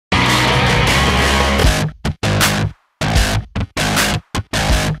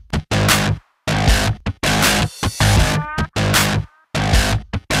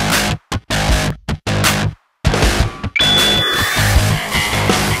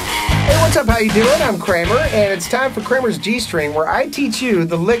What's up, how you doing? I'm Kramer, and it's time for Kramers G String, where I teach you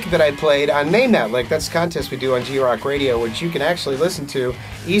the lick that I played on Name That Lick. That's a contest we do on G-Rock Radio, which you can actually listen to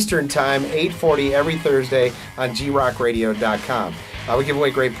Eastern Time, 8:40 every Thursday on grockradio.com. We give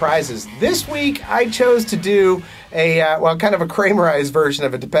away great prizes. This week, I chose to do a, kind of a Kramerized version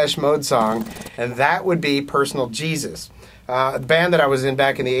of a Depeche Mode song, and that would be Personal Jesus. The band that I was in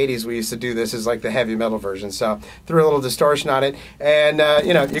back in the 80s, we used to do this as like the heavy metal version, so threw a little distortion on it, and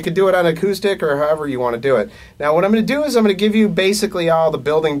you could do it on acoustic or however you want to do it. Now what I'm going to do is I'm going to give you basically all the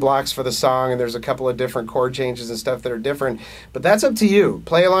building blocks for the song, and there's a couple of different chord changes and stuff that are different, but that's up to you.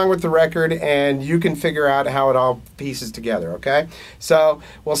 Play along with the record and you can figure out how it all pieces together, okay? So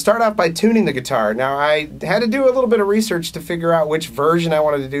we'll start off by tuning the guitar. Now I had to do a little bit of research to figure out which version I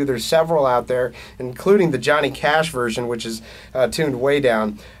wanted to do. There's several out there, including the Johnny Cash version, which is tuned way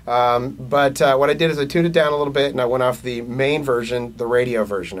down. But what I did is I tuned it down a little bit and I went off the main version, the radio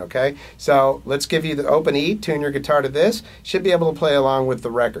version, okay? So let's give you the open E, tune your guitar to this. Should be able to play along with the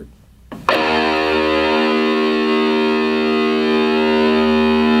record.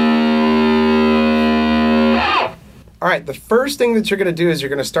 Alright, the first thing that you're going to do is you're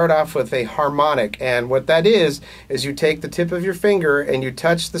going to start off with a harmonic, and what that is you take the tip of your finger and you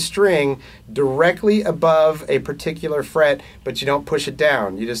touch the string directly above a particular fret, but you don't push it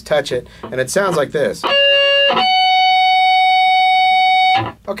down. You just touch it, and it sounds like this.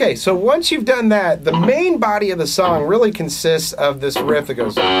 Okay, so once you've done that, the main body of the song really consists of this riff that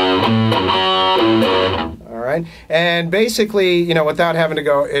goes... Alright, and basically, without having to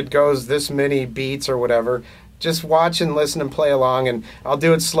go, it goes this many beats or whatever. Just watch and listen and play along, and I'll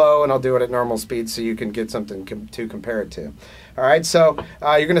do it slow and I'll do it at normal speed so you can get something to compare it to. Alright, so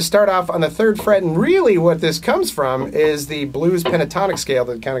you're going to start off on the 3rd fret, and really what this comes from is the blues pentatonic scale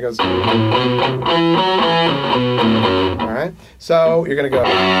that kind of goes... Alright, so you're going to go...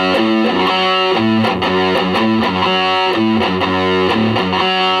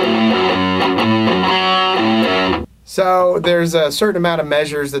 So there's a certain amount of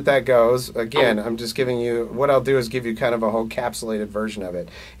measures that goes. Again, I'm just giving you, what I'll do is give you kind of a whole capsulated version of it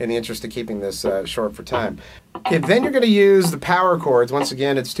in the interest of keeping this short for time. Okay, then you're going to use the power chords. Once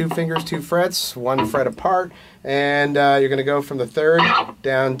again, it's 2 fingers, 2 frets, 1 fret apart, and you're going to go from the 3rd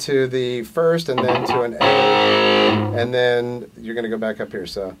down to the 1st and then to an A, and then you're going to go back up here,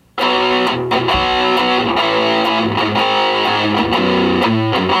 so.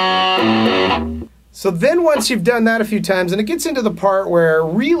 So then once you've done that a few times, and it gets into the part where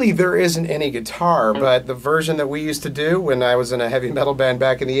really there isn't any guitar, but the version that we used to do when I was in a heavy metal band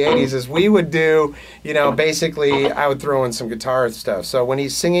back in the 80s is we would do, basically I would throw in some guitar stuff. So when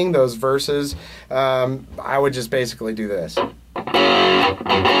he's singing those verses, I would just basically do this.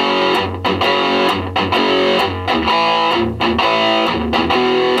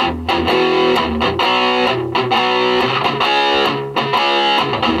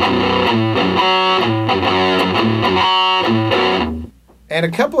 And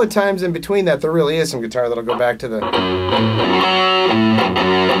a couple of times in between that, there really is some guitar that'll go back to the...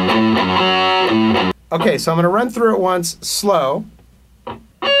 Okay, so I'm going to run through it once, slow.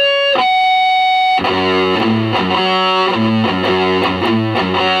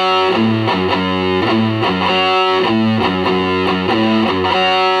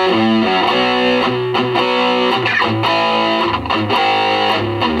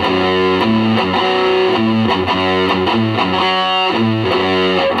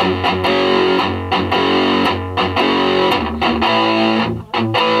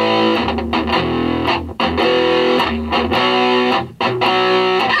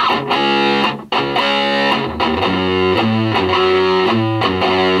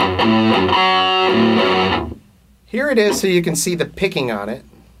 Here it is so you can see the picking on it.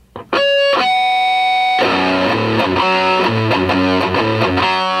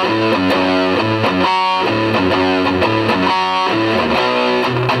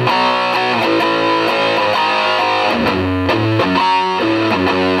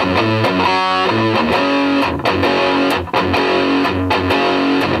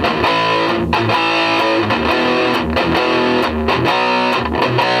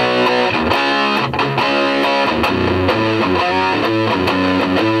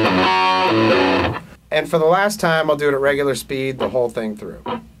 And for the last time, I'll do it at regular speed, the whole thing through.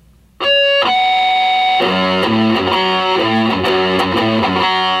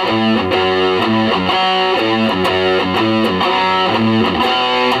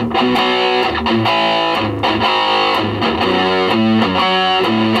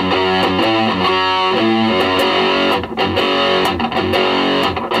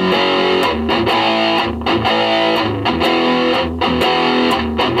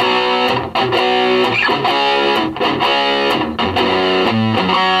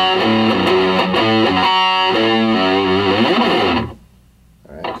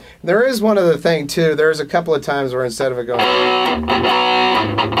 There is one other thing too. There's a couple of times where instead of it going,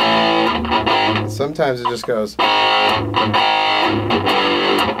 sometimes it just goes.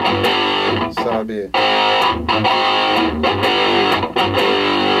 So it'll be.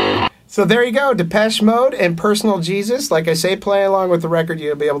 So there you go, Depeche Mode and Personal Jesus. Like I say, play along with the record.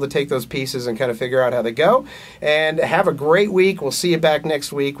 You'll be able to take those pieces and kind of figure out how they go. And have a great week. We'll see you back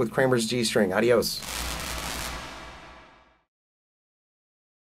next week with Kramers G String. Adios.